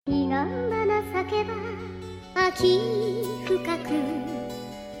彼岸花咲けば秋深く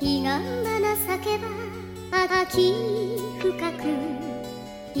彼岸花咲けば秋深く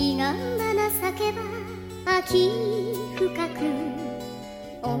彼岸花咲けば秋深く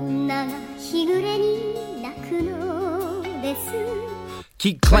女が日暮れに泣くのです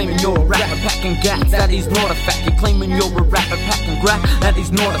Keep claiming you're a rapper packing gas, that is not a fact. Keep claiming you're a rapper packing rap, that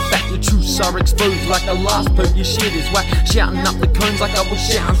is not a fact. Your truths are exposed like the last pope, your shit is whack. Shouting up the cones like I was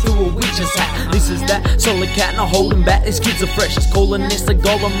shouting through a witch's hat. This is that, solid cat, not holding back. These kids are fresh, it's calling this a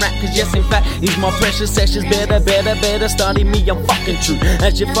golden rap. Cause yes, in fact, he's my precious sessions. Better study me, I'm fucking true.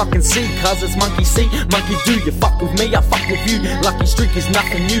 As you fucking see, cause it's monkey see, monkey do. You fuck with me, I fuck with you. Lucky streak is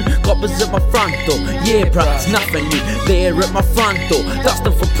nothing new. Coppers at my front door, yeah bruh, it's nothing new. There at my front door,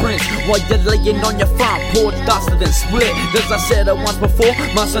 dusting for prints while you're laying on your front porch, dusted and split. As I said it once before,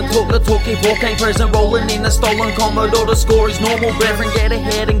 mustn't talk the talk, keep walking present, rolling in a stolen Commodore. The score is normal, brethren, get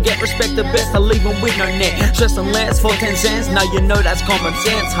ahead and get respect. The best to leave them with no net, stressing less for 10 cents. Now you know that's common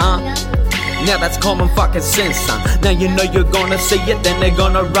sense, huh? Now that's common fucking sense, son. Now you know you're gonna see it, then they're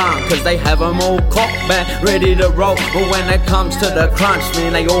gonna run. Cause they have them all cocked, man, ready to roll. But when it comes to the crunch,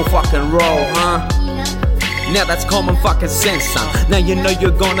 man, they all fucking roll, huh? Now that's common fucking sense, son. Now you know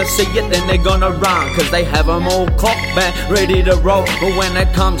you're gonna see it, then they're gonna run. Cause they have them all cocked, man, ready to roll. But when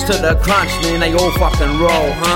it comes to the crunch, man, they all fucking roll, huh?